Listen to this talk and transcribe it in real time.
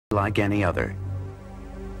like any other.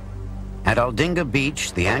 At Aldinga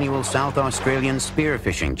Beach, the annual South Australian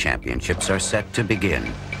Spearfishing Championships are set to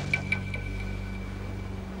begin.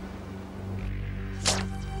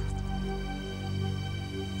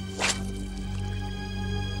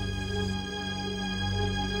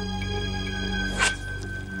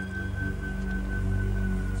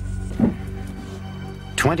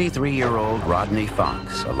 "23-year-old Rodney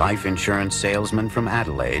Fox, a life insurance salesman from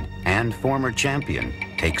Adelaide and former champion,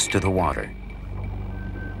 takes to the water.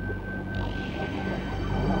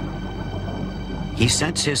 He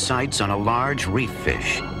sets his sights on a large reef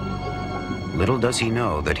fish. Little does he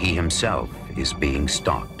know that he himself is being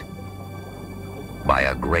stalked by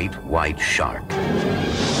a great white shark.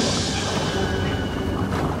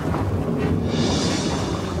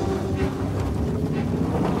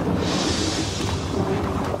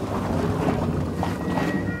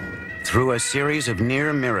 Through a series of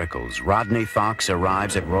near miracles, Rodney Fox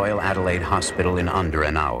arrives at Royal Adelaide Hospital in under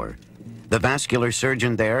an hour. The vascular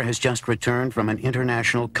surgeon there has just returned from an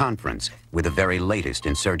international conference with the very latest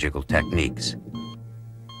in surgical techniques.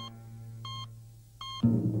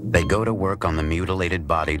 They go to work on the mutilated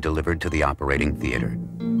body delivered to the operating theater.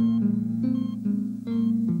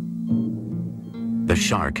 The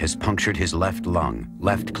shark has punctured his left lung,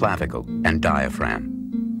 left clavicle, and diaphragm.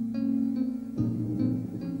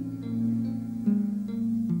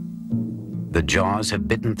 The jaws have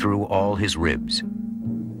bitten through all his ribs,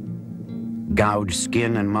 gouged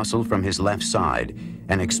skin and muscle from his left side,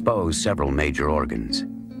 and exposed several major organs.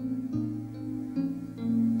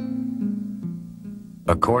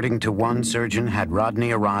 According to one surgeon, had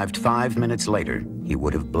Rodney arrived 5 minutes later, he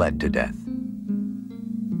would have bled to death.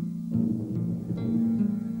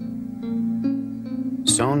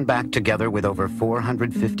 Sewn back together with over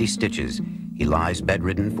 450 stitches, he lies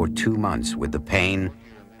bedridden for 2 months with the pain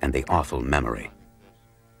and the awful memory.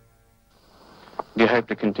 Do you hope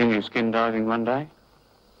to continue skin diving one day?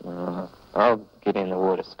 I'll get in the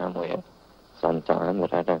water somewhere sometime,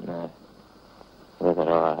 but I don't know whether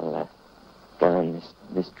I'll go on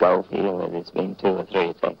this gulf here where there's been 2 or 3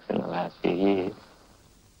 attacks in the last few years.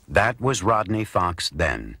 That was Rodney Fox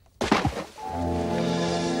then.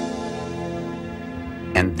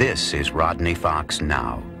 And this is Rodney Fox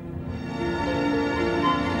now.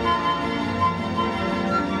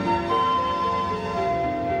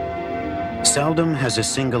 Seldom has a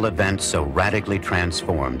single event so radically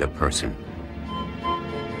transformed a person.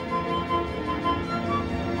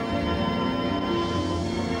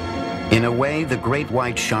 In a way, the great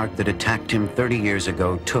white shark that attacked him 30 years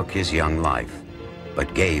ago took his young life,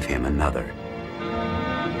 but gave him another.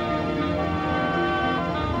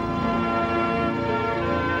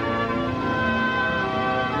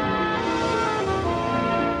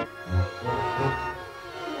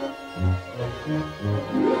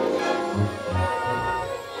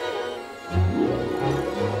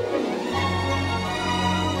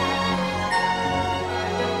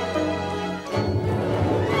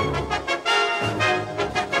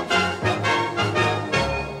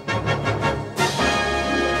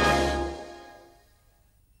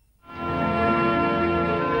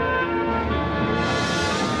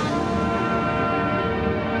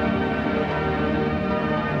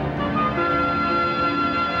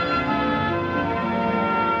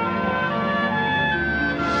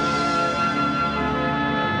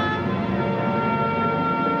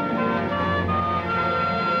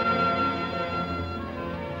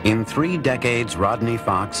 In 3 decades, Rodney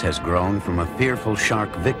Fox has grown from a fearful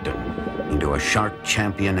shark victim into a shark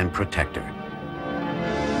champion and protector.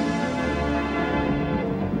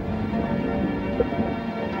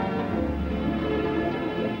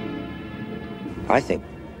 I think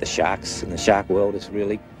the sharks and the shark world is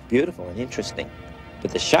really beautiful and interesting,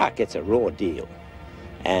 but the shark gets a raw deal,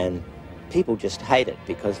 and people just hate it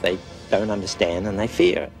because they don't understand and they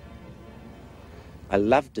fear it. I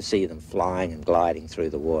love to see them flying and gliding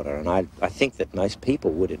through the water, and I think that most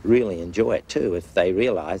people would really enjoy it too if they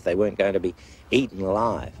realized they weren't going to be eaten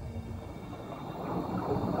alive.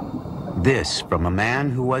 This from a man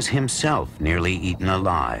who was himself nearly eaten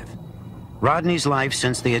alive. Rodney's life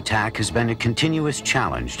since the attack has been a continuous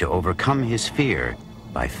challenge to overcome his fear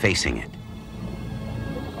by facing it.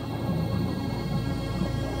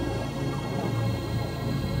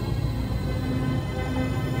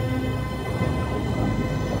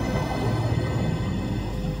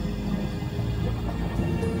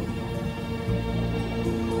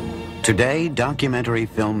 Today, documentary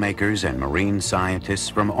filmmakers and marine scientists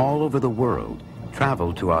from all over the world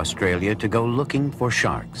travel to Australia to go looking for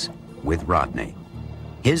sharks with Rodney.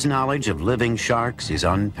 His knowledge of living sharks is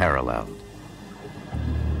unparalleled.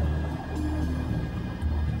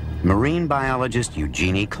 Marine biologist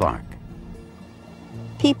Eugenie Clark.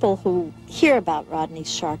 People who hear about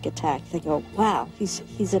Rodney's shark attack, they go, wow,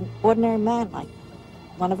 he's an ordinary man like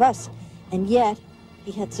one of us. And yet,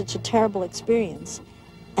 he had such a terrible experience.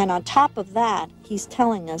 And on top of that, he's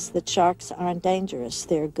telling us that sharks aren't dangerous.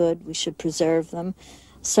 They're good. We should preserve them.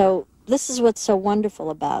 So this is what's so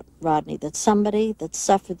wonderful about Rodney, that somebody that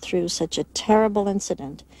suffered through such a terrible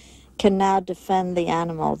incident can now defend the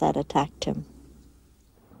animal that attacked him.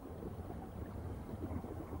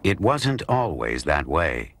 It wasn't always that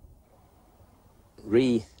way.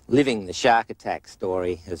 Reliving the shark attack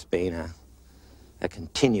story has been a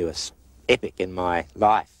continuous epic in my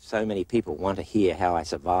life. So many people want to hear how I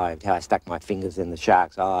survived, how I stuck my fingers in the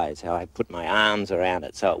shark's eyes, how I put my arms around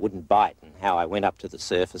it so it wouldn't bite, and how I went up to the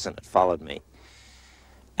surface and it followed me.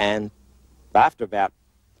 And after about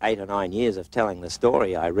 8 or 9 years of telling the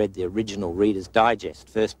story, I read the original Reader's Digest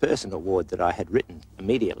First Person Award that I had written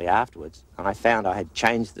immediately afterwards, and I found I had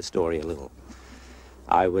changed the story a little.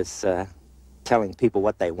 I was telling people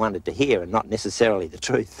what they wanted to hear and not necessarily the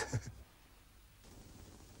truth.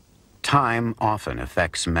 Time often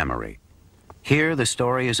affects memory. Here, the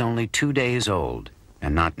story is only 2 days old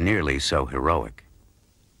and not nearly so heroic.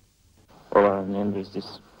 All I remember is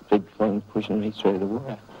this big thing pushing me through the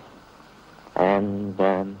water. And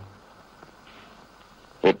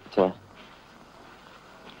it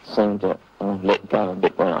seemed to let go a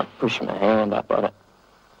bit when I pushed my hand up on it.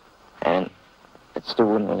 And it still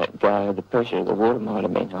wouldn't let go. The pressure of the water might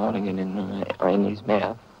have been holding it in his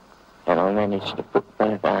mouth. And I managed to put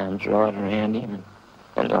both arms right around him.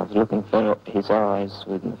 And I was looking for his eyes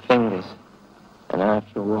with my fingers. And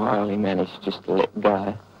after a while, he managed just to let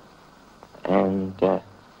go. And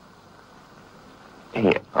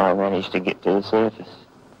I managed to get to the surface.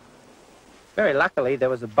 Very luckily, there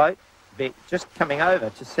was a boat just coming over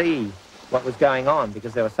to see what was going on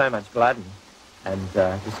because there was so much blood and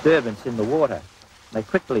disturbance in the water. They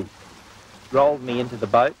quickly rolled me into the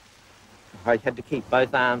boat. I had to keep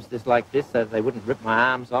both arms just like this so they wouldn't rip my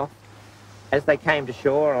arms off. As they came to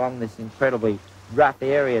shore along this incredibly rough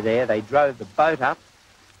area there, they drove the boat up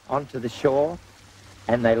onto the shore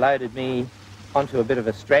and they loaded me onto a bit of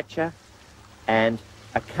a stretcher, and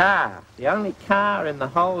a car, the only car in the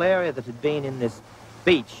whole area that had been in this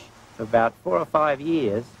beach for about 4 or 5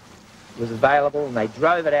 years, was available, and they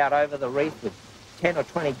drove it out over the reef with 10 or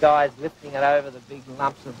 20 guys lifting it over the big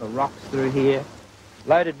lumps of the rocks through here,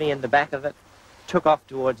 loaded me in the back of it, took off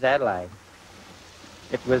towards Adelaide.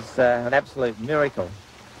 It was an absolute miracle,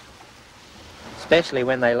 especially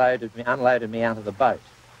when they unloaded me out of the boat.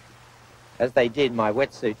 As they did, my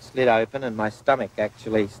wetsuit slid open and my stomach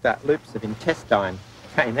actually loops of intestine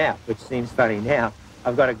came out, which seems funny now.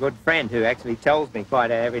 I've got a good friend who actually tells me quite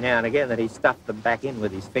every now and again that he stuffed them back in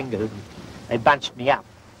with his fingers and they bunched me up.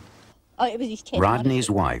 Oh, it was his chest. Rodney's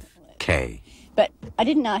wife, Kay. But I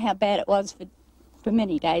didn't know how bad it was for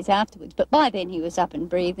many days afterwards. But by then he was up and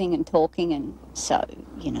breathing and talking, and so,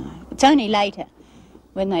 you know, it's only later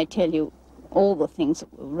when they tell you all the things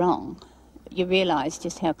that were wrong, you realise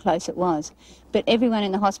just how close it was. But everyone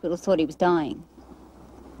in the hospital thought he was dying.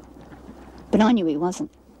 But I knew he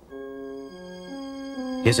wasn't.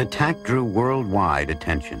 His attack drew worldwide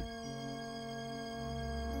attention.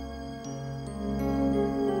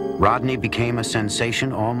 Rodney became a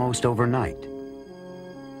sensation almost overnight.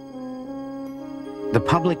 The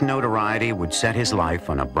public notoriety would set his life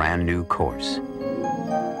on a brand new course.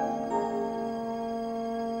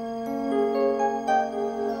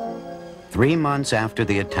 Three months after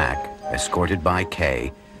the attack, escorted by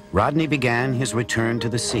Kay, Rodney began his return to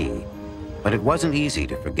the sea, but it wasn't easy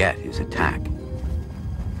to forget his attack.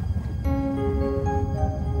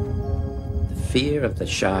 The fear of the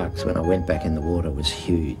sharks when I went back in the water was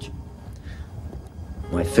huge.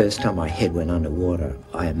 My first time my head went underwater,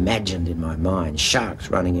 I imagined in my mind sharks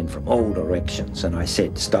running in from all directions, and I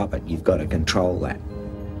said, "Stop it, you've got to control that."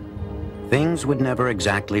 Things would never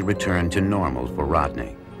exactly return to normal for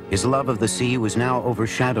Rodney. His love of the sea was now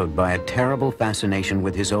overshadowed by a terrible fascination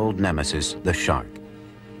with his old nemesis, the shark.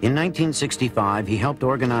 In 1965, he helped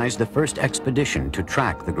organize the first expedition to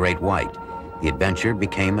track the great white. The adventure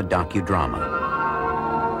became a docudrama.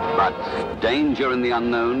 But danger in the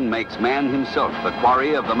unknown makes man himself the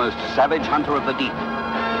quarry of the most savage hunter of the deep.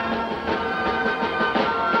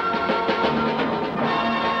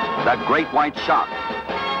 The great white shark.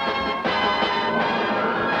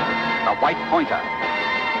 The white pointer.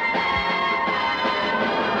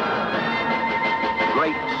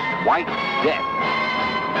 Great white death.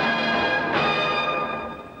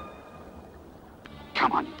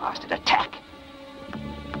 Come on, you bastard, attack.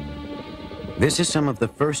 This is some of the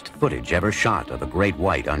first footage ever shot of a great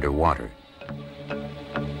white underwater.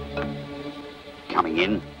 Coming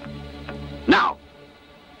in. Now!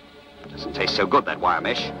 Doesn't taste so good, that wire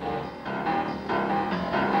mesh.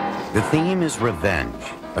 The theme is revenge,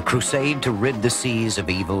 a crusade to rid the seas of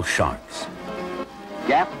evil sharks.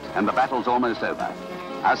 Gapped, and the battle's almost over.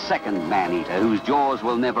 A second man-eater whose jaws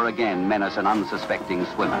will never again menace an unsuspecting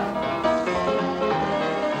swimmer.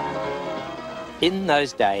 In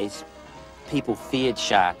those days, people feared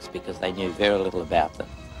sharks because they knew very little about them.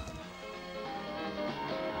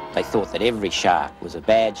 They thought that every shark was a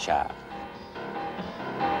bad shark.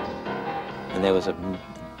 And there was a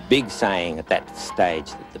big saying at that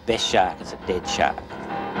stage that the best shark is a dead shark.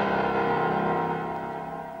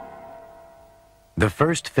 The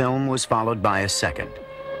first film was followed by a second.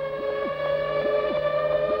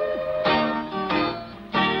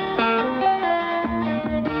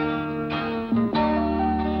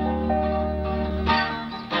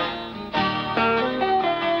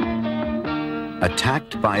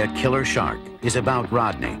 Attacked by a killer shark is about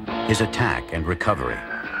Rodney, his attack and recovery.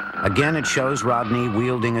 Again, it shows Rodney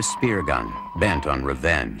wielding a spear gun, bent on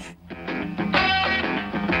revenge.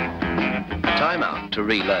 Time out to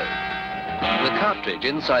reload. The cartridge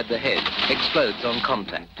inside the head explodes on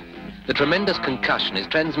contact. The tremendous concussion is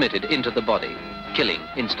transmitted into the body, killing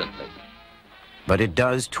instantly. But it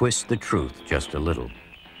does twist the truth just a little.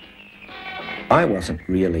 I wasn't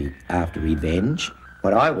really after revenge.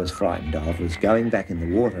 What I was frightened of was going back in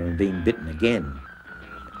the water and being bitten again.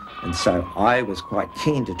 And so I was quite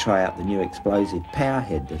keen to try out the new explosive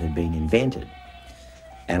powerhead that had been invented.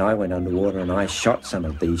 And I went underwater and I shot some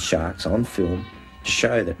of these sharks on film to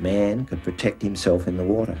show that man could protect himself in the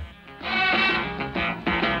water.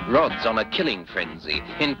 Rod's on a killing frenzy,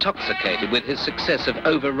 intoxicated with his success of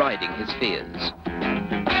overriding his fears.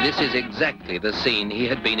 This is exactly the scene he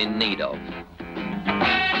had been in need of.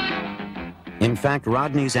 In fact,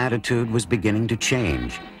 Rodney's attitude was beginning to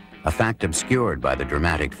change, a fact obscured by the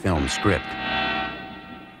dramatic film script.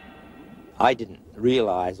 I didn't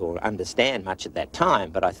realize or understand much at that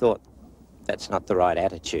time, but I thought that's not the right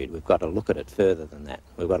attitude. We've got to look at it further than that.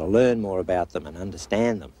 We've got to learn more about them and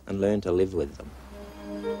understand them and learn to live with them.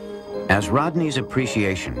 As Rodney's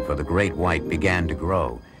appreciation for the great white began to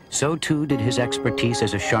grow, so too did his expertise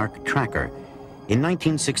as a shark tracker. In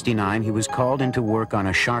 1969, he was called into work on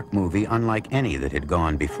a shark movie unlike any that had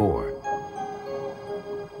gone before.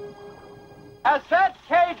 Has that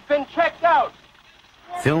cage been checked out?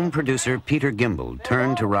 Film producer Peter Gimble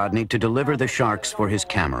turned to Rodney to deliver the sharks for his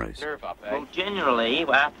cameras. Well, generally,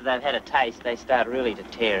 after they've had a taste, they start really to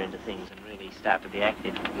tear into things and really start to be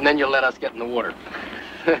active. And then you'll let us get in the water.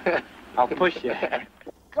 I'll push you.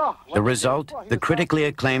 The result, the critically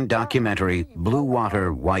acclaimed documentary, Blue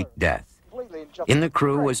Water, White Death. In the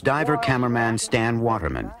crew was diver cameraman Stan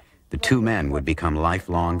Waterman. The two men would become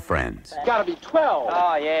lifelong friends. It's gotta be 12.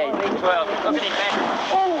 Oh, yeah, he's big 12. Look at him back.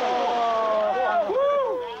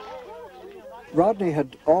 Rodney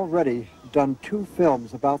had already done 2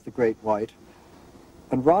 films about the great white,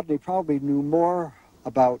 and Rodney probably knew more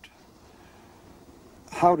about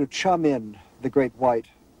how to chum in the great white.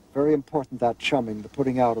 Very important, that chumming, the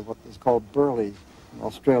putting out of what is called burley in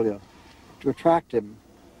Australia, to attract him,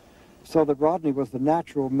 so that Rodney was the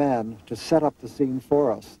natural man to set up the scene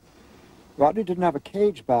for us. Rodney didn't have a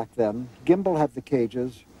cage back then. Gimble had the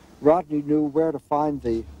cages. Rodney knew where to find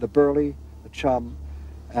the burley, the chum,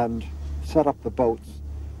 and set up the boats.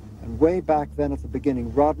 And way back then at the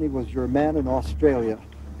beginning, Rodney was your man in Australia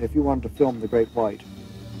if you wanted to film the great white.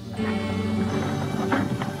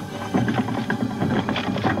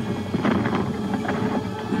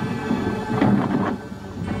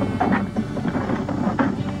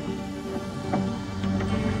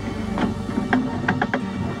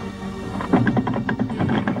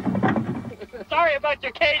 Sorry about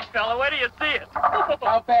your cage, fella. Where do you see it?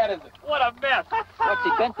 How bad is it? What a mess. What's he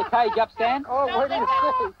bent the cage up, Stan? Oh, where do you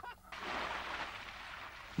see?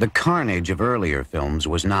 The carnage of earlier films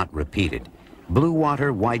was not repeated. Blue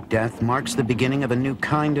Water, White Death marks the beginning of a new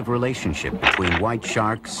kind of relationship between white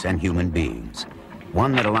sharks and human beings,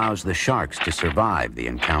 one that allows the sharks to survive the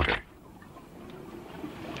encounter.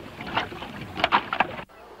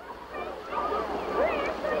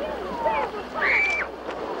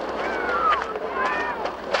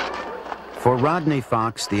 For Rodney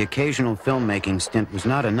Fox, the occasional filmmaking stint was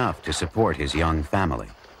not enough to support his young family.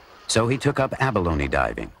 So he took up abalone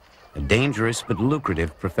diving, a dangerous but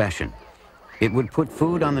lucrative profession. It would put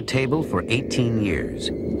food on the table for 18 years.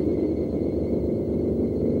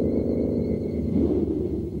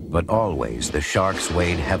 But always the sharks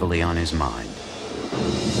weighed heavily on his mind.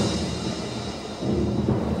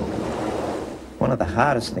 one of the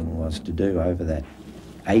hardest things was to do over that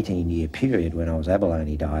 18-year period when I was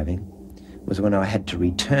abalone diving was when I had to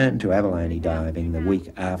return to abalone diving the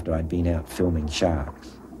week after I'd been out filming sharks.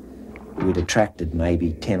 We'd attracted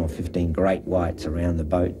maybe 10 or 15 great whites around the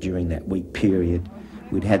boat during that week period.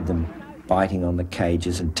 We'd had them biting on the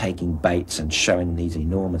cages and taking baits and showing these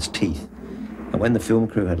enormous teeth. And when the film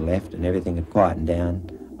crew had left and everything had quietened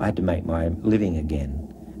down, I had to make my living again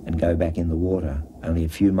and go back in the water, only a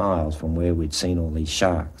few miles from where we'd seen all these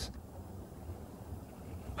sharks.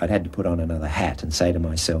 I'd had to put on another hat and say to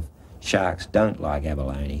myself, sharks don't like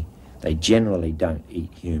abalone. They generally don't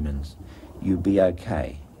eat humans. You'll be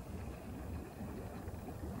okay.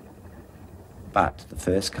 But the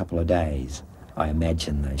first couple of days, I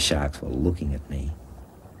imagined those sharks were looking at me.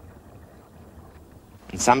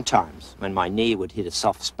 And sometimes, when my knee would hit a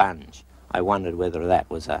soft sponge, I wondered whether that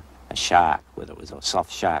was a shark, whether it was a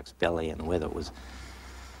soft shark's belly, and whether it was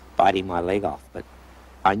biting my leg off. But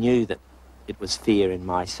I knew that it was fear in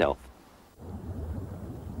myself.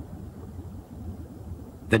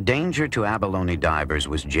 The danger to abalone divers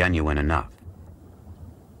was genuine enough.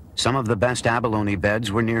 Some of the best abalone beds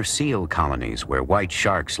were near seal colonies where white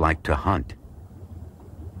sharks liked to hunt.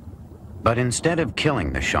 But instead of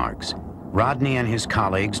killing the sharks, Rodney and his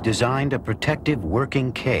colleagues designed a protective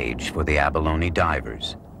working cage for the abalone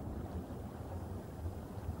divers.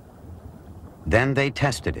 Then they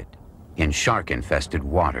tested it in shark-infested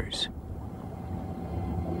waters.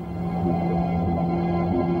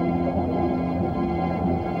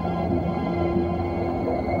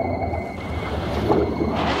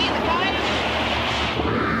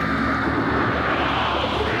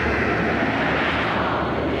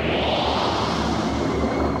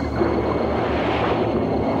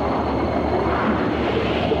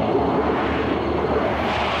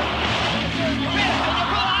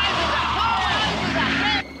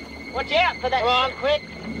 Watch out for that. Come on, quick.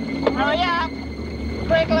 Hurry up.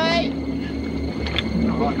 Quickly.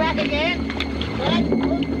 Push back again.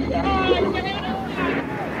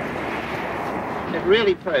 It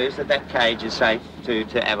really proves that that cage is safe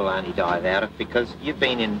to abalone dive out of, because you've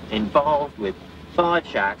been involved with 5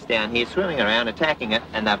 sharks down here swimming around, attacking it,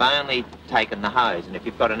 and they've only taken the hose. And if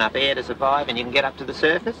you've got enough air to survive and you can get up to the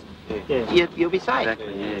surface, you'll be safe.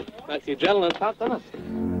 Exactly, yeah. Makes the adrenaline pump, doesn't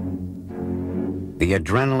it? The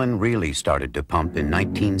adrenaline really started to pump in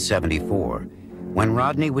 1974, when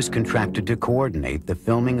Rodney was contracted to coordinate the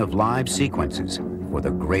filming of live sequences for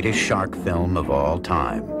the greatest shark film of all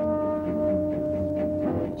time.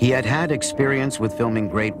 He had had experience with filming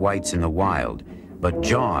great whites in the wild, but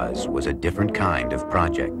Jaws was a different kind of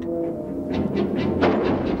project.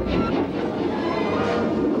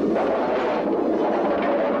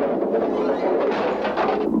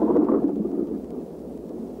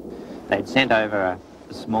 They'd sent over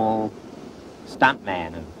a small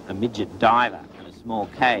stuntman, a midget diver, in a small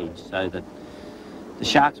cage so that the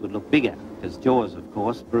sharks would look bigger, because Jaws, of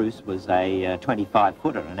course, Bruce was a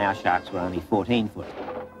 25-footer and our sharks were only 14-foot.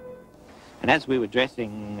 And as we were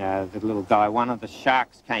dressing the little guy, one of the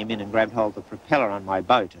sharks came in and grabbed hold of the propeller on my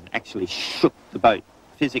boat and actually shook the boat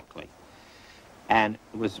physically. And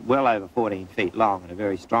it was well over 14 feet long and a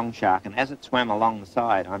very strong shark. And as it swam along the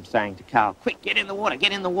side, I'm saying to Carl, quick, get in the water,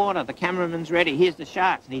 get in the water. The cameraman's ready, here's the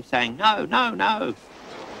sharks. And he's saying, no, no, no.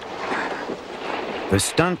 The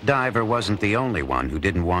stunt diver wasn't the only one who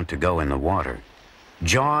didn't want to go in the water.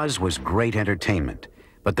 Jaws was great entertainment,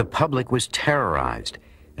 but the public was terrorized,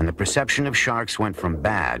 and the perception of sharks went from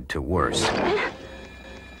bad to worse.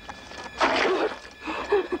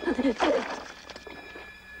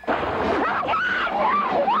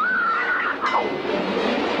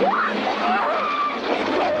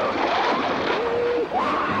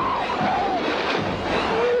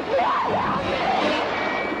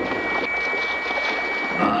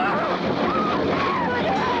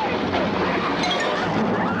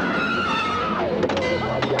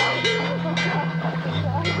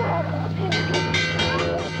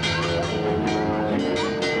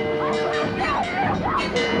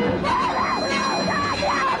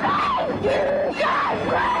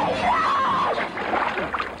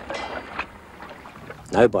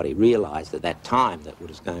 Nobody realised at that time that it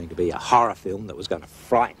was going to be a horror film that was going to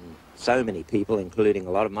frighten so many people, including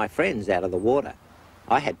a lot of my friends, out of the water.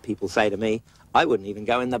 I had people say to me, I wouldn't even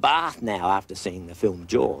go in the bath now after seeing the film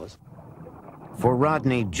Jaws. For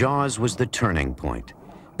Rodney, Jaws was the turning point,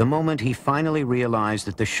 the moment he finally realized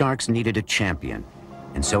that the sharks needed a champion,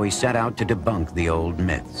 and so he set out to debunk the old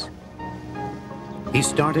myths. He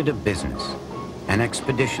started a business, an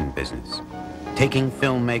expedition business, taking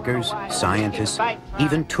filmmakers, scientists,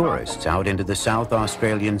 even tourists out into the South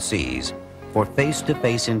Australian seas for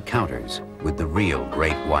face-to-face encounters with the real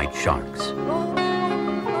great white sharks.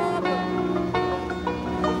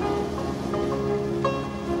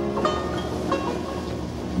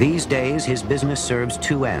 These days, his business serves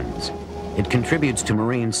two ends. It contributes to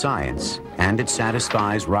marine science, and it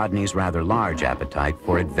satisfies Rodney's rather large appetite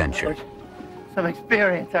for adventure. Some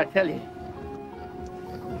experience, I tell you.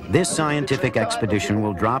 This scientific expedition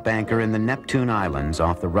will drop anchor in the Neptune Islands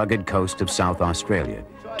off the rugged coast of South Australia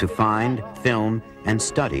to find, film, and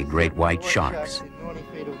study great white sharks. 90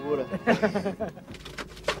 feet of water.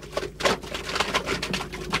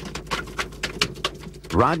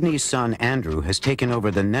 Rodney's son, Andrew, has taken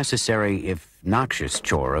over the necessary, if noxious,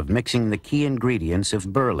 chore of mixing the key ingredients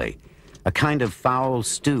of burley, a kind of foul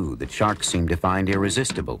stew that sharks seem to find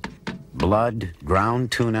irresistible. Blood,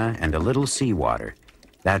 ground tuna, and a little seawater.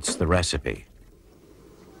 That's the recipe.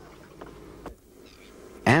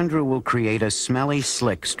 Andrew will create a smelly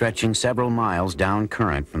slick stretching several miles down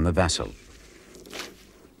current from the vessel.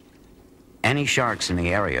 Any sharks in the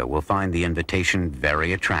area will find the invitation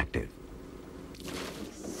very attractive.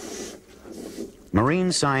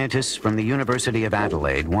 Marine scientists from the University of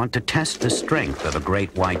Adelaide want to test the strength of a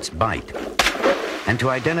great white's bite and to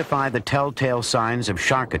identify the telltale signs of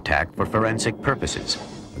shark attack for forensic purposes,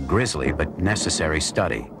 a grisly but necessary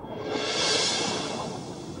study.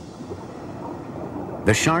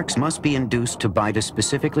 The sharks must be induced to bite a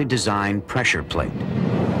specifically designed pressure plate.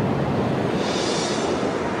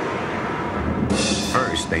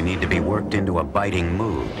 First, they need to be worked into a biting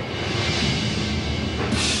mood.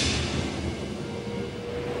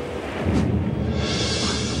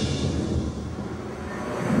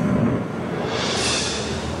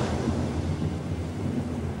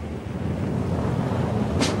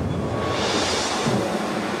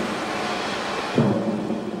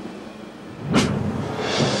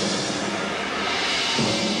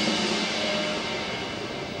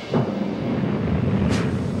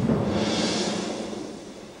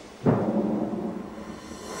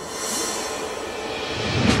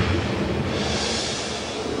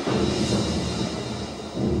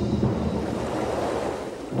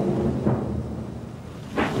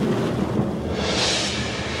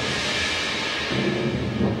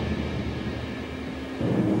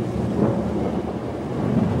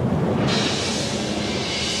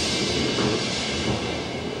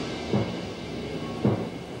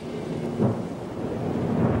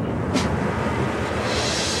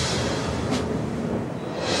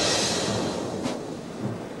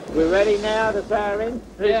 We're ready now to throw her in?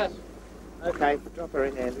 Yes. Okay, drop her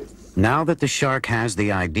in, Andrew. Now that the shark has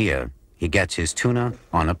the idea, he gets his tuna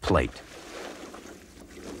on a plate.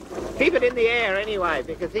 Keep it in the air anyway,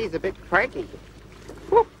 because he's a bit cranky.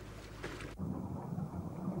 Whoop.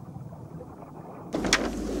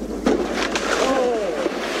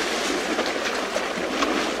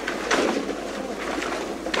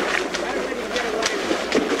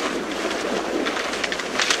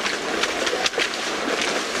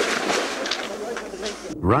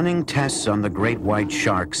 Running tests on the great white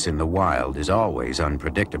sharks in the wild is always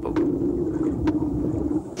unpredictable.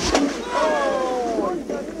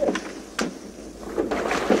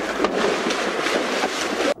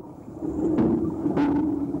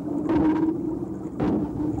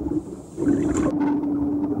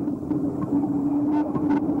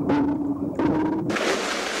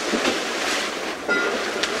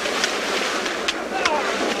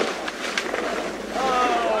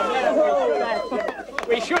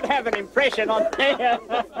 We should have an impression on there.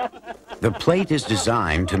 The plate is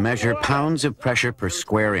designed to measure pounds of pressure per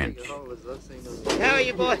square inch. How are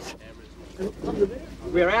you, boys?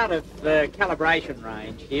 We're out of the calibration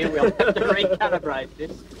range here. We'll have to recalibrate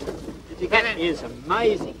this. That is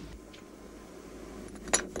amazing.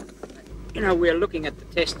 You know, we're looking at the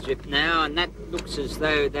test strip now, and that looks as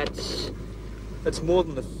though that's more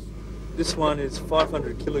than this one is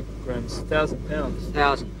 500 kilograms, 1,000 pounds.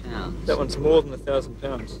 1,000 pounds. That one's more than 1,000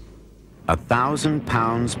 pounds. 1,000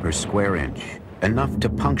 pounds per square inch, enough to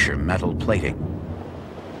puncture metal plating.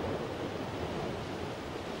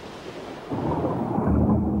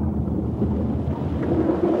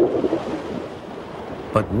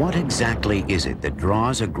 But what exactly is it that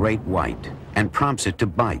draws a great white and prompts it to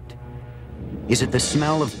bite? Is it the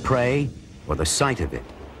smell of prey, or the sight of it,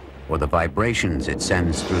 or the vibrations it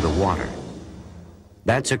sends through the water?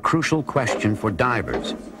 That's a crucial question for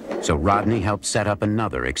divers, so Rodney helped set up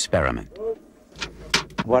another experiment.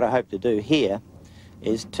 What I hope to do here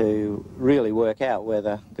is to really work out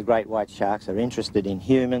whether the great white sharks are interested in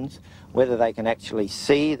humans, whether they can actually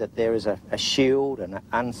see that there is a shield, an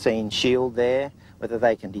unseen shield there, whether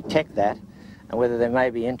they can detect that, and whether they may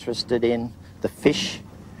be interested in the fish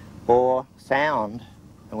or sound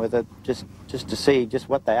and whether just to see just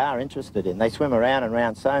what they are interested in. They swim around and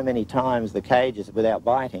around so many times the cages without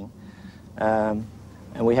biting, and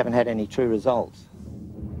we haven't had any true results.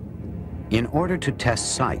 In order to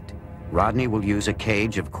test sight, Rodney will use a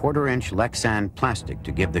cage of 1/4-inch Lexan plastic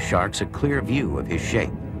to give the sharks a clear view of his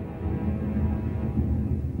shape.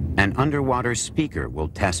 An underwater speaker will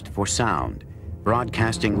test for sound,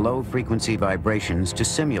 broadcasting low-frequency vibrations to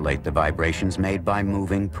simulate the vibrations made by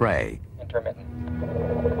moving prey. Intermittent.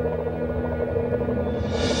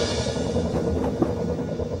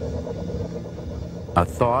 A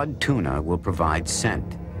thawed tuna will provide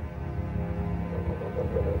scent.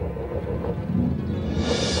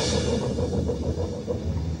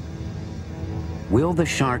 Will the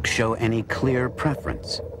shark show any clear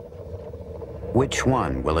preference? Which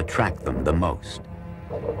one will attract them the most?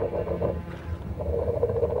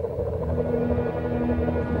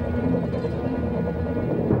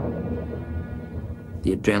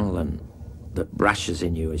 The adrenaline that rushes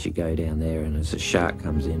in you as you go down there, and as a shark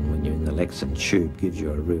comes in when you're in the Lexan tube, gives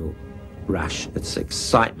you a real rush. It's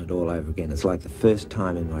excitement all over again. It's like the first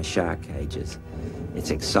time in my shark cages.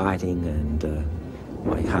 It's exciting, and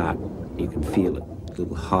my heart, you can feel it a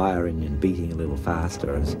little higher and beating a little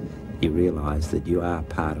faster as you realise that you are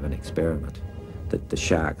part of an experiment, that the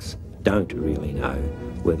sharks don't really know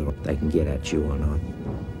whether they can get at you or not.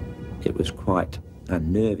 It was quite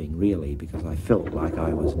unnerving, really, because I felt like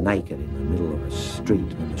I was naked in the middle of a street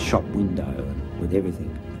with a shop window and with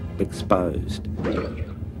everything exposed.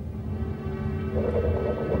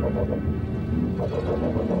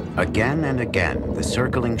 Again and again, the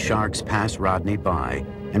circling sharks pass Rodney by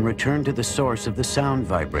and return to the source of the sound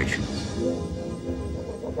vibrations.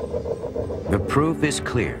 The proof is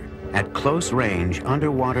clear. At close range,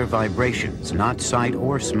 underwater vibrations, not sight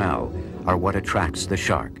or smell, are what attracts the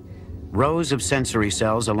shark. Rows of sensory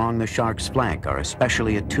cells along the shark's flank are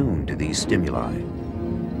especially attuned to these stimuli.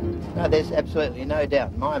 No, there's absolutely no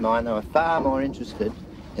doubt in my mind they were far more interested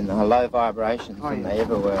in the low vibrations than they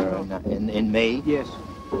ever were in me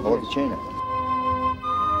or the tuna.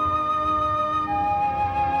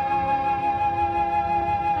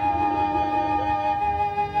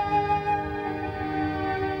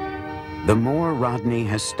 The more Rodney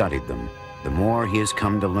has studied them, the more he has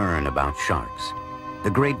come to learn about sharks. The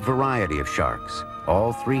great variety of sharks,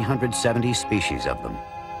 all 370 species of them.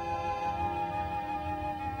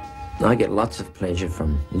 I get lots of pleasure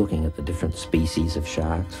from looking at the different species of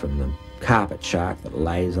sharks, from the carpet shark that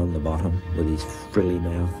lays on the bottom with his frilly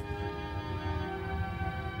mouth,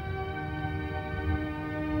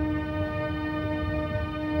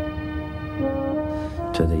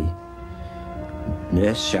 to the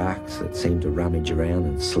nurse sharks that seem to rummage around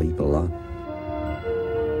and sleep a lot.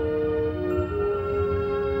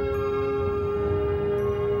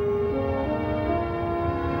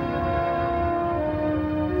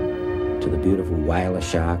 To the beautiful whaler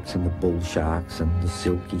sharks and the bull sharks and the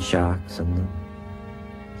silky sharks and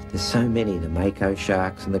there's so many, the mako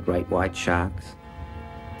sharks and the great white sharks.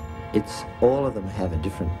 It's all of them have a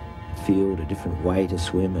different field, a different way to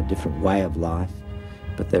swim, a different way of life,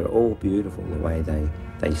 but they're all beautiful the way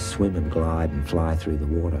they swim and glide and fly through the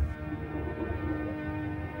water.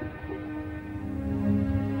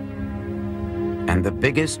 And the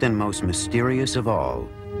biggest and most mysterious of all,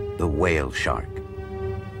 the whale shark.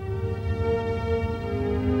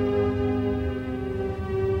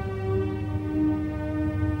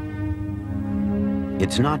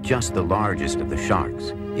 It's not just the largest of the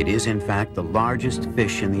sharks. It is, in fact, the largest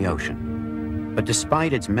fish in the ocean. But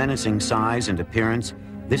despite its menacing size and appearance,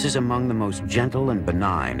 this is among the most gentle and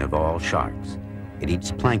benign of all sharks. It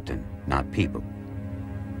eats plankton, not people.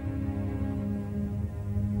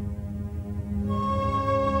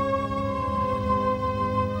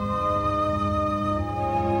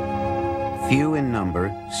 Few in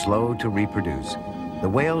number, slow to reproduce, the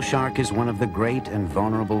whale shark is one of the great and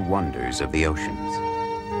vulnerable wonders of the oceans.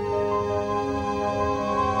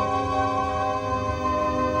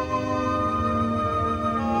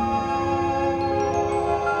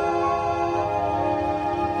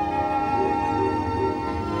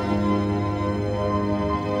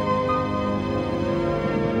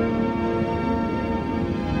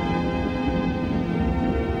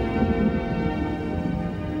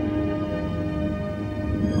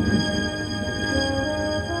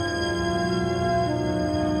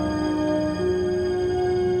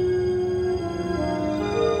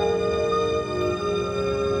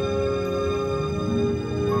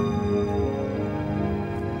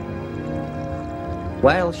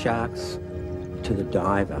 Whale sharks, to the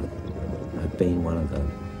diver, have been one of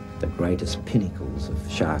the greatest pinnacles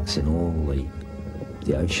of sharks in all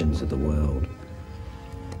the oceans of the world.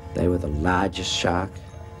 They were the largest shark.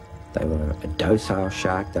 They were a docile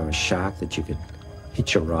shark. They were a shark that you could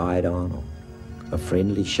hitch a ride on, or a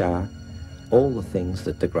friendly shark. All the things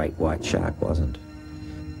that the great white shark wasn't.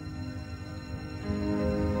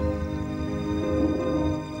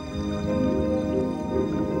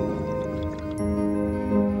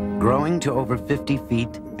 Growing to over 50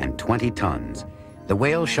 feet and 20 tons, the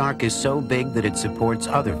whale shark is so big that it supports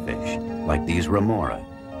other fish, like these remora.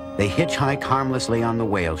 They hitchhike harmlessly on the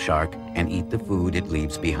whale shark and eat the food it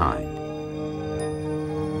leaves behind.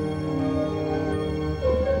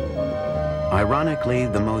 Ironically,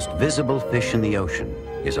 the most visible fish in the ocean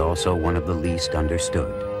is also one of the least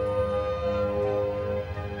understood.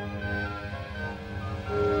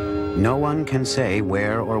 No one can say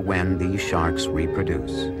where or when these sharks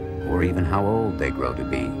reproduce, or even how old they grow to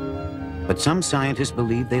be. But some scientists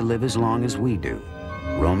believe they live as long as we do,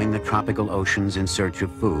 roaming the tropical oceans in search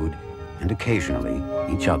of food and occasionally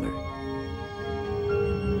each other.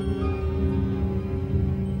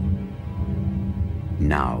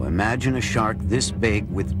 Now imagine a shark this big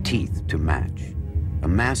with teeth to match, a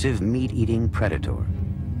massive meat-eating predator.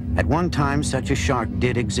 At one time, such a shark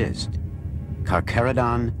did exist.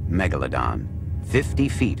 Carcharodon megalodon, 50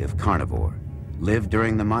 feet of carnivore, lived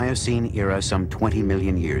during the Miocene era some 20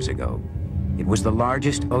 million years ago. It was the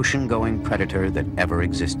largest ocean-going predator that ever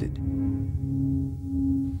existed.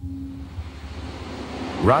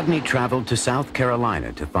 Rodney traveled to South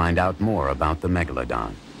Carolina to find out more about the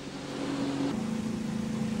megalodon.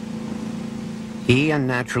 He and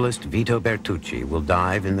naturalist Vito Bertucci will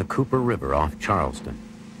dive in the Cooper River off Charleston.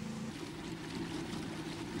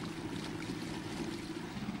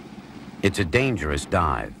 It's a dangerous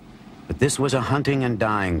dive, but this was a hunting and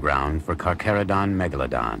dying ground for Carcharodon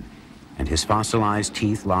megalodon, and his fossilized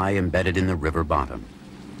teeth lie embedded in the river bottom.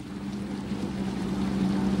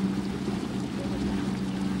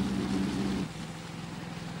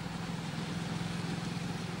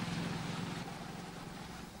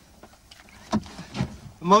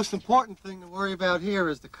 The most important thing to worry about here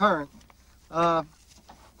is the current.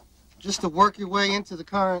 Just to work your way into the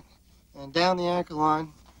current and down the anchor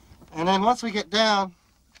line. And then once we get down,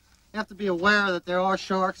 you have to be aware that there are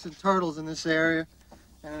sharks and turtles in this area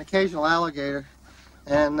and an occasional alligator.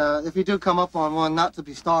 And if you do come up on one, not to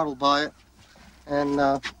be startled by it. And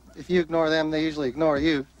if you ignore them, they usually ignore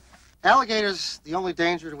you. Alligators, the only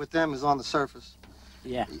danger with them is on the surface.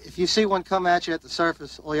 Yeah. If you see one come at you at the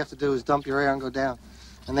surface, all you have to do is dump your air and go down.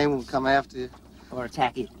 And they won't come after you. Or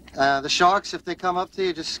attack you. The sharks, if they come up to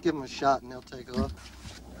you, just give them a shot and they'll take off.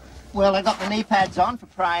 Well, I got my knee pads on for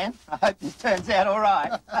praying. I hope this turns out all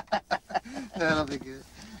right. That'll be good.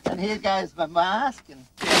 And here goes my mask. And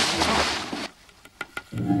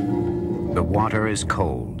The water is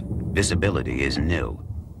cold. Visibility is nil.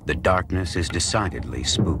 The darkness is decidedly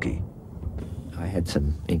spooky. I had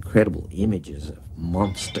some incredible images of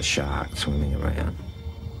monster sharks swimming around.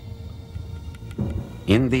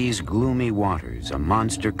 In these gloomy waters, a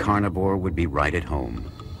monster carnivore would be right at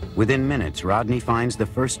home. Within minutes, Rodney finds the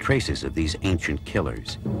first traces of these ancient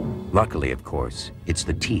killers. Luckily, of course, it's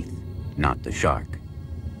the teeth, not the shark.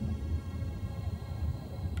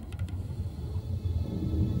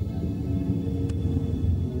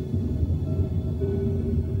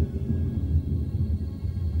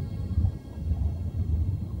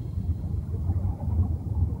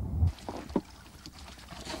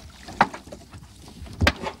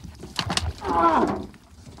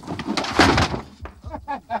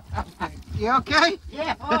 You okay?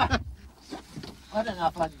 yeah, fine. I don't know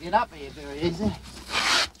if I can get up here very easy.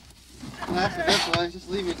 Well, that's the best way. Just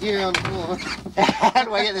leave your gear on the floor. How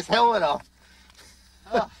do I get this helmet off?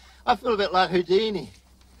 Oh, I feel a bit like Houdini.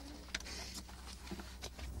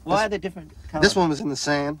 Why are they different colours? This one was in the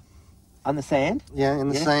sand. On the sand? Yeah, in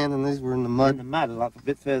the sand, and these were in the mud. In the mud, like a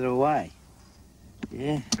bit further away.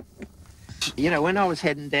 Yeah. You know, when I was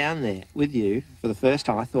heading down there with you for the first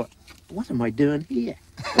time, I thought, what am I doing here?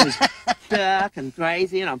 It was dark and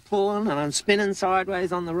crazy, and I'm pulling and I'm spinning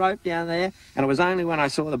sideways on the rope down there. And it was only when I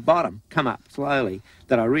saw the bottom come up slowly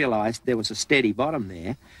that I realised there was a steady bottom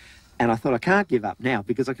there. And I thought, I can't give up now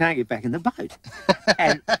because I can't get back in the boat.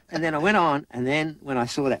 and then I went on, and then when I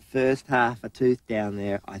saw that first half a tooth down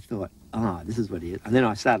there, I thought, oh, this is what it is. And then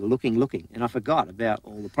I started looking, and I forgot about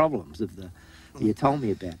all the problems of the you told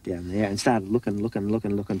me about down there, and started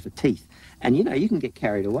looking for teeth. And you know, you can get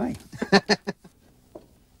carried away.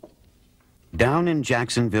 Down in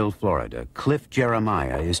Jacksonville, Florida, Cliff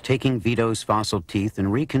Jeremiah is taking Vito's fossil teeth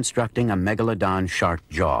and reconstructing a megalodon shark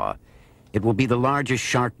jaw. It will be the largest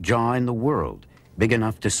shark jaw in the world, big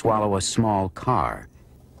enough to swallow a small car.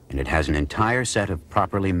 And it has an entire set of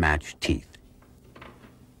properly matched teeth.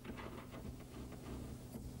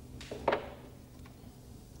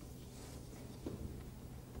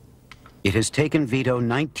 It has taken Vito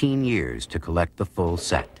 19 years to collect the full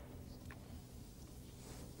set.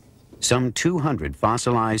 Some 200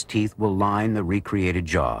 fossilized teeth will line the recreated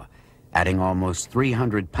jaw, adding almost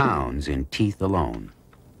 300 pounds in teeth alone.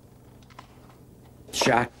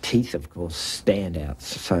 Shark teeth, of course, stand out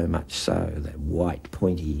so much so, that white,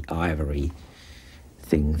 pointy, ivory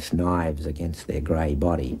things, knives against their grey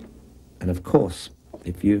body. And of course,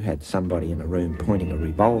 if you had somebody in a room pointing a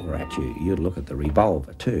revolver at you, you'd look at the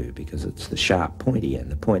revolver too, because it's the sharp pointy end,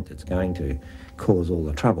 the point that's going to cause all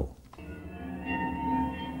the trouble.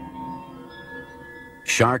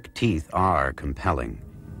 Shark teeth are compelling.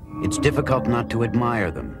 It's difficult not to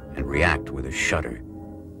admire them and react with a shudder.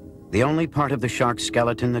 The only part of the shark's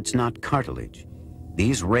skeleton that's not cartilage.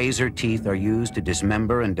 These razor teeth are used to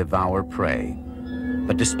dismember and devour prey.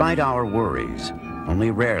 But despite our worries,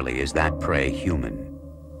 only rarely is that prey human.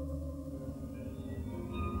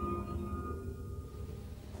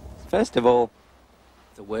 First of all,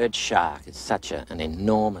 the word shark is such an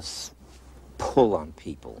enormous pull on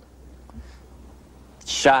people.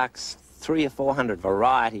 Sharks, 300 or 400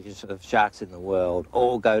 varieties of sharks in the world,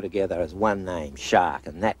 all go together as one name, shark,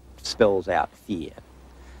 and that spells out fear.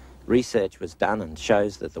 Research was done and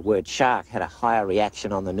shows that the word shark had a higher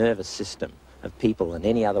reaction on the nervous system of people than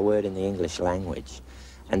any other word in the English language.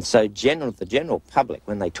 And so the general public,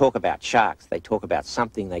 when they talk about sharks, they talk about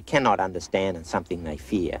something they cannot understand and something they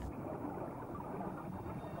fear.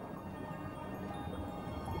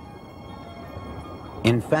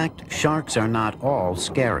 In fact, sharks are not all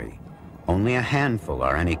scary. Only a handful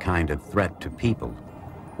are any kind of threat to people.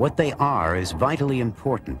 What they are is vitally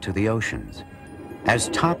important to the oceans. As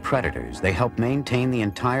top predators, they help maintain the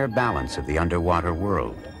entire balance of the underwater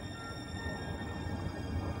world.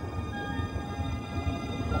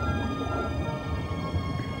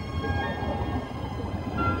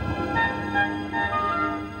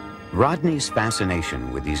 Rodney's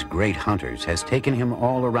fascination with these great hunters has taken him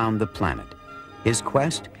all around the planet. His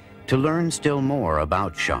quest? To learn still more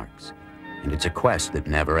about sharks. And it's a quest that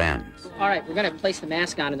never ends. All right, we're going to place the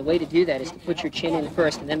mask on, and the way to do that is to put your chin in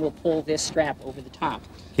first, and then we'll pull this strap over the top.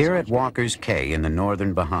 Here at Walker's Cay in the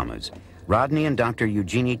northern Bahamas, Rodney and Dr.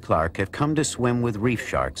 Eugenie Clark have come to swim with reef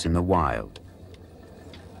sharks in the wild.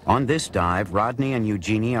 On this dive, Rodney and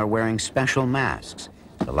Eugenie are wearing special masks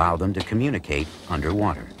that allow them to communicate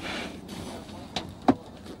underwater.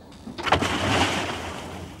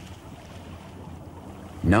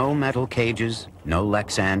 No metal cages, no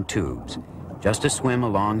Lexan tubes, just a swim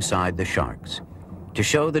alongside the sharks, to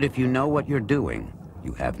show that if you know what you're doing,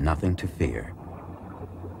 you have nothing to fear.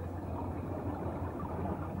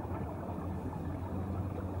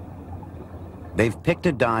 They've picked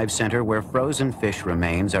a dive center where frozen fish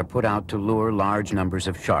remains are put out to lure large numbers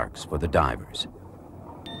of sharks for the divers.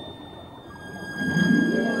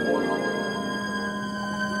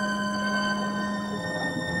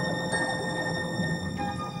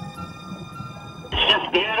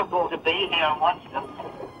 Beautiful to be here and watch them.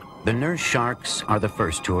 The nurse sharks are the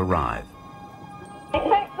first to arrive. They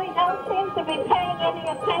certainly don't seem to be paying any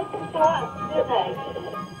attention to us, do they?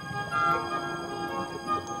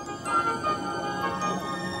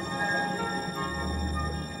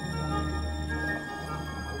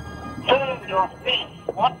 Food or fish?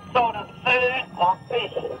 What sort of food or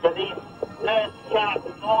fish do these nurse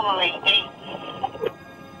sharks normally eat?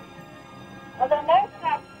 Well, the nurse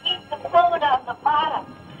sharks eat the food on the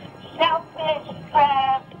bottom. Shellfish,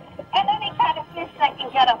 crab, and any kind of fish they can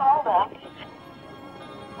get a hold of.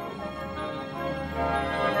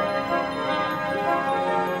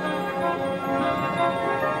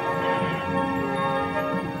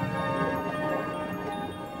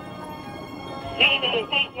 Jeannie,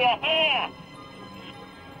 eat your hair.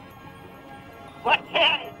 What's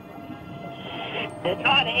that? They're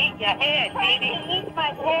trying to eat your hair, Jeannie. Trying to eat my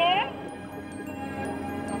hair?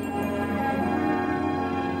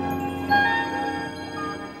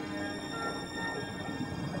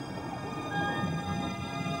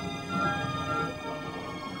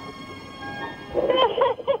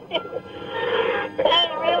 I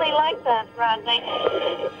really like that, Rodney.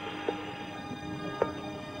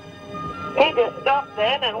 He just stopped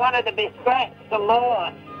then and wanted to be scratched some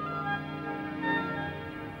more.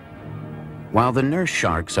 While the nurse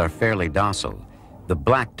sharks are fairly docile, the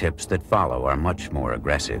black tips that follow are much more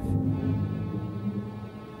aggressive.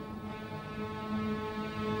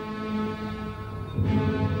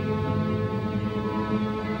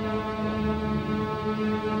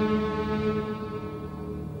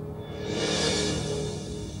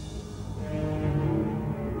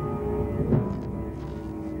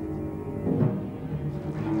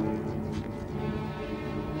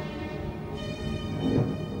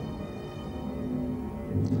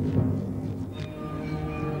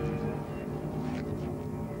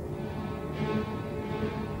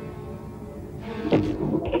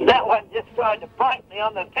 tried to prank me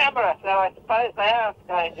on the camera, so I suppose they are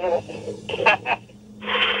dangerous.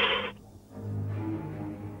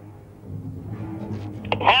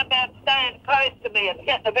 How about staying close to me? It's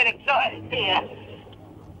getting a bit excited here.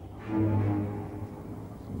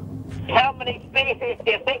 How many species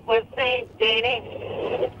do you think we've seen,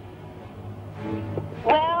 Jeannie?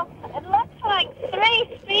 Well, it looks like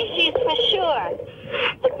 3 species for sure.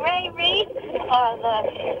 The gray reef, or the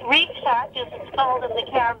reef shark, as it's called in the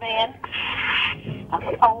Caribbean.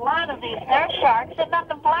 A lot of these nurse sharks, and then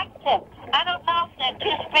the blacktip. I don't know if they're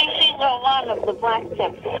 2 species or one of the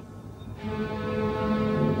blacktips.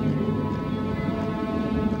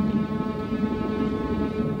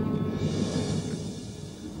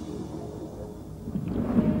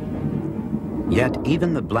 Yet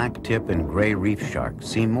even the blacktip and gray reef sharks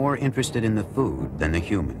seem more interested in the food than the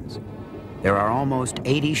humans. There are almost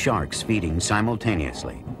 80 sharks feeding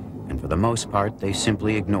simultaneously, and for the most part, they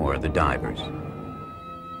simply ignore the divers.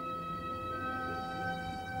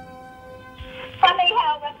 Funny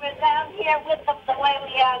how when we're down here with them the way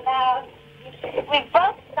we are now, we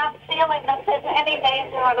both not feeling that there's any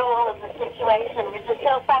danger at all in the situation. We're just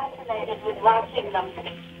so fascinated with watching them.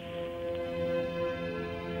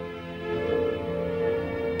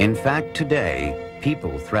 In fact, today,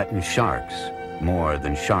 people threaten sharks more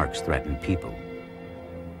than sharks threaten people.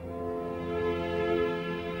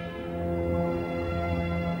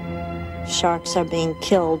 Sharks are being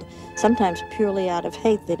killed, sometimes purely out of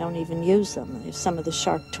hate. They don't even use them. There's some of the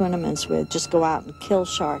shark tournaments where they just go out and kill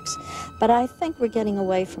sharks. But I think we're getting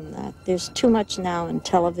away from that. There's too much now in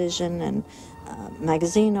television and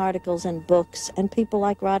magazine articles and books, and people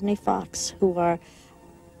like Rodney Fox who are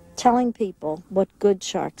telling people what good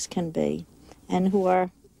sharks can be, and who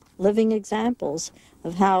are living examples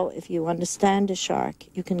of how, if you understand a shark,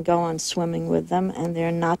 you can go on swimming with them, and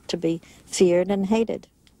they're not to be feared and hated.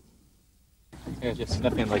 They're just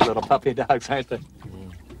sniffing like little puppy dogs, aren't they?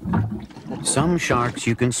 Some sharks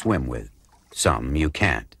you can swim with, some you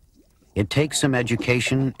can't. It takes some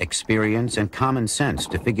education, experience, and common sense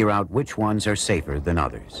to figure out which ones are safer than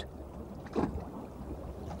others.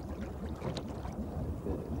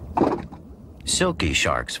 Silky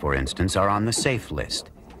sharks, for instance, are on the safe list.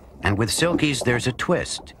 And with silkies, there's a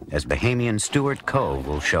twist, as Bahamian Stuart Cove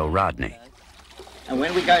will show Rodney. And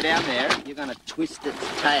when we go down there, you're going to twist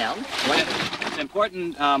its tail. It's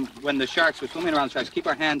important when we're swimming around sharks, keep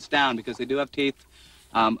our hands down because they do have teeth.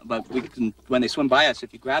 But we can, when they swim by us,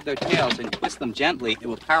 if you grab their tails and twist them gently, it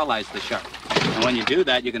will paralyze the shark. And when you do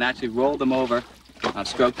that, you can actually roll them over,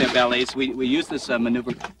 stroke their bellies. We use this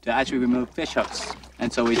maneuver to actually remove fish hooks.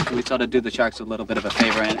 And so we sort of do the sharks a little bit of a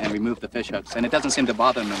favor and remove the fish hooks. And it doesn't seem to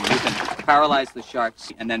bother them. You can paralyze the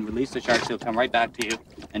sharks and then release the sharks. They'll come right back to you,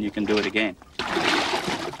 and you can do it again.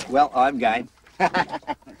 Well, I'm game.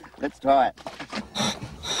 Let's try it.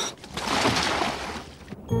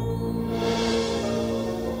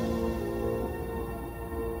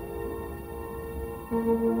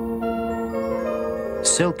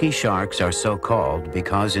 Silky sharks are so called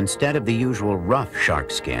because instead of the usual rough shark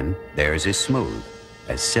skin, theirs is smooth,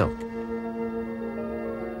 as silk.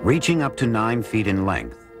 Reaching up to 9 feet in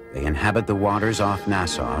length, they inhabit the waters off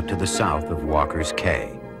Nassau to the south of Walker's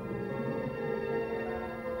Cay.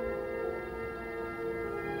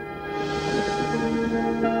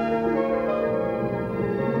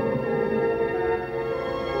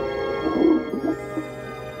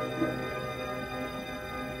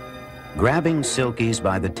 Grabbing silkies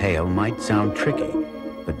by the tail might sound tricky,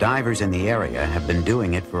 but divers in the area have been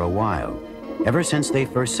doing it for a while, ever since they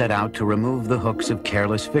first set out to remove the hooks of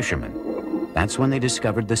careless fishermen. That's when they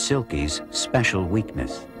discovered the silkie's special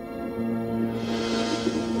weakness.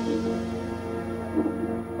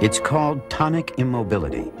 It's called tonic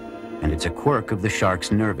immobility, and it's a quirk of the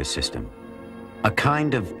shark's nervous system, a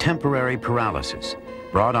kind of temporary paralysis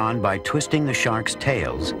brought on by twisting the shark's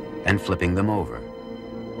tails and flipping them over.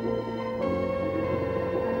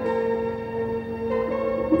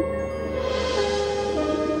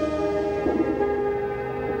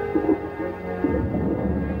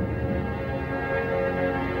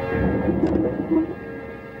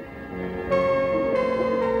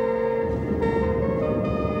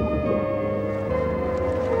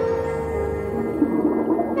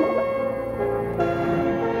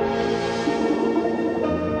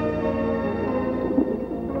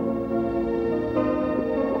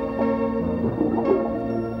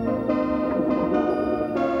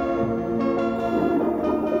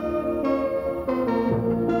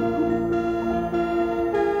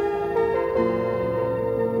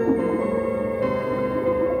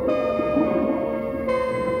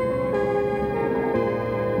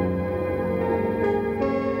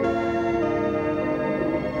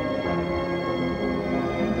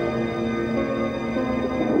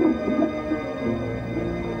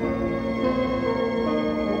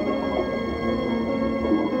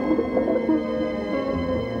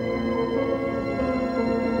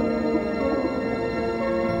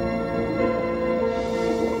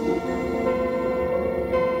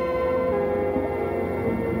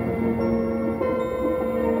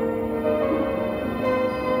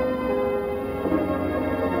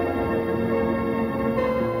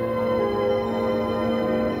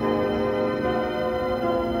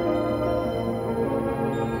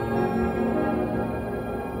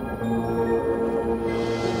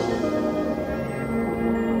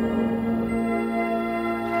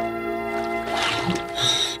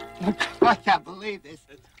 I can't believe this.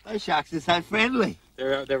 Those sharks are so friendly.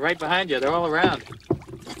 They're right behind you. They're all around.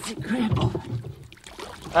 That's incredible.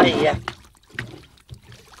 Oh, yeah.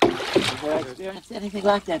 I've never experienced anything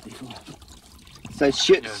like that before. So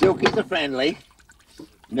silkies are friendly.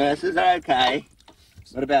 Nurses are okay.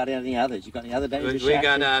 What about any others? You got any other dangerous sharks? We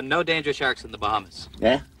got no dangerous sharks in the Bahamas.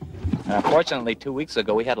 Yeah? Fortunately, 2 weeks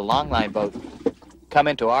ago, we had a longline boat come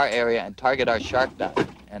into our area and target our shark dive,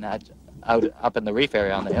 and out up in the reef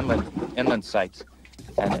area on the inland sites,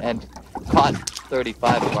 and caught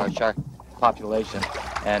 35 of our shark population,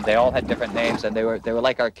 and they all had different names, and they were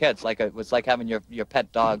like our kids. It was like having your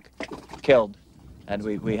pet dog killed, and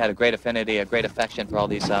we had a great affinity, a great affection for all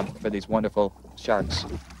these for these wonderful sharks.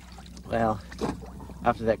 Well,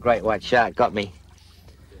 after that great white shark got me,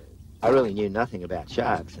 I really knew nothing about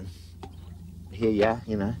sharks, and here you are,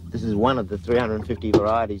 you know, this is one of the 350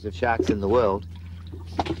 varieties of sharks in the world,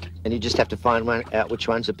 and you just have to find out which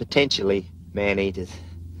ones are potentially man-eaters,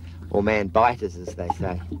 or man-biters, as they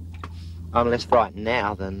say. I'm less frightened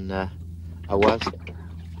now than I was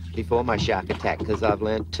before my shark attack, because I've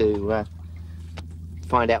learned to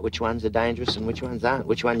find out which ones are dangerous and which ones aren't,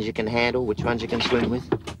 which ones you can handle, which ones you can swim with.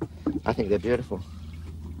 I think they're beautiful.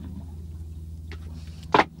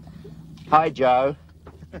 Hi, Joe.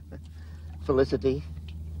 Felicity.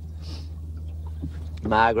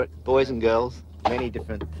 Margaret. Boys and girls. Many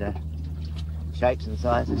different shapes and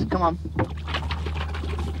sizes. Come on.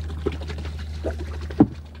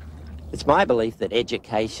 It's my belief that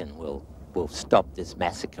education will stop this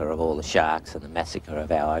massacre of all the sharks and the massacre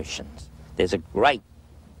of our oceans. There's a great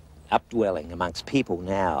upwelling amongst people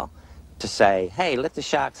now to say, hey, let the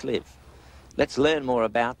sharks live. Let's learn more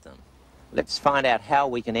about them. Let's find out how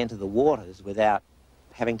we can enter the waters without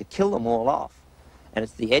having to kill them all off. And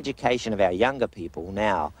it's the education of our younger people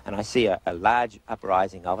now, and I see a large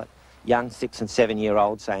uprising of it. Young 6- and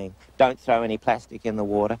 7-year-olds saying, don't throw any plastic in the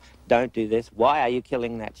water, don't do this. Why are you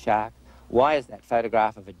killing that shark? Why is that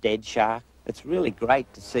photograph of a dead shark? It's really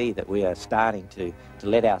great to see that we are starting to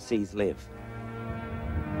let our seas live.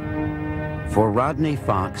 For Rodney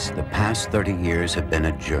Fox, the past 30 years have been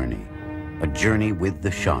a journey with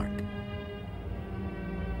the shark.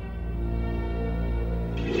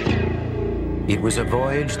 It was a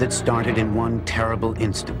voyage that started in one terrible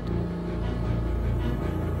instant.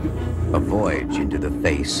 A voyage into the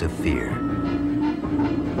face of fear.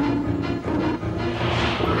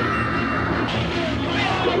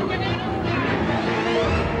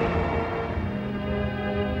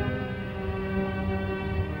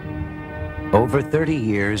 Over 30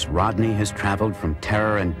 years, Rodney has traveled from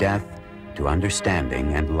terror and death to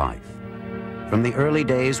understanding and life. From the early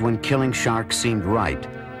days when killing sharks seemed right,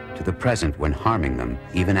 to the present when harming them,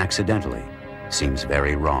 even accidentally, seems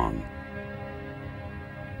very wrong.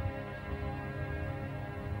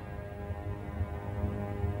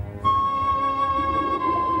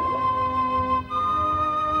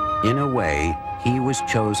 In a way, he was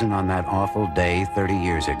chosen on that awful day 30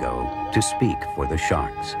 years ago to speak for the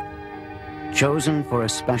sharks. Chosen for a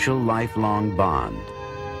special lifelong bond.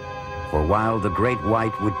 For while the great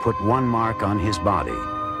white would put one mark on his body,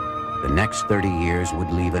 the next 30 years would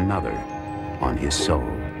leave another on his soul.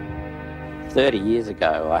 30 years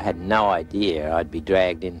ago, I had no idea I'd be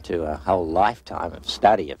dragged into a whole lifetime of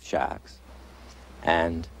study of sharks.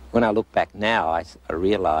 And when I look back now, I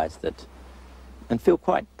realize that, and feel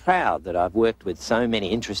quite proud that I've worked with so many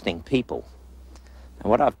interesting people. And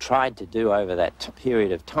what I've tried to do over that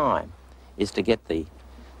period of time is to get the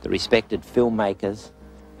respected filmmakers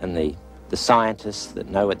and the scientists that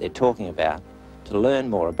know what they're talking about to learn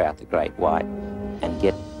more about the great white and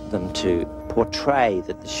get them to portray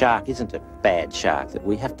that the shark isn't a bad shark, that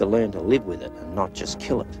we have to learn to live with it and not just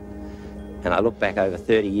kill it. And I look back over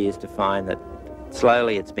 30 years to find that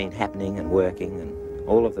slowly it's been happening and working, and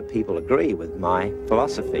all of the people agree with my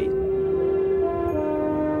philosophy.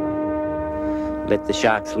 Let the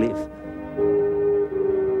sharks live.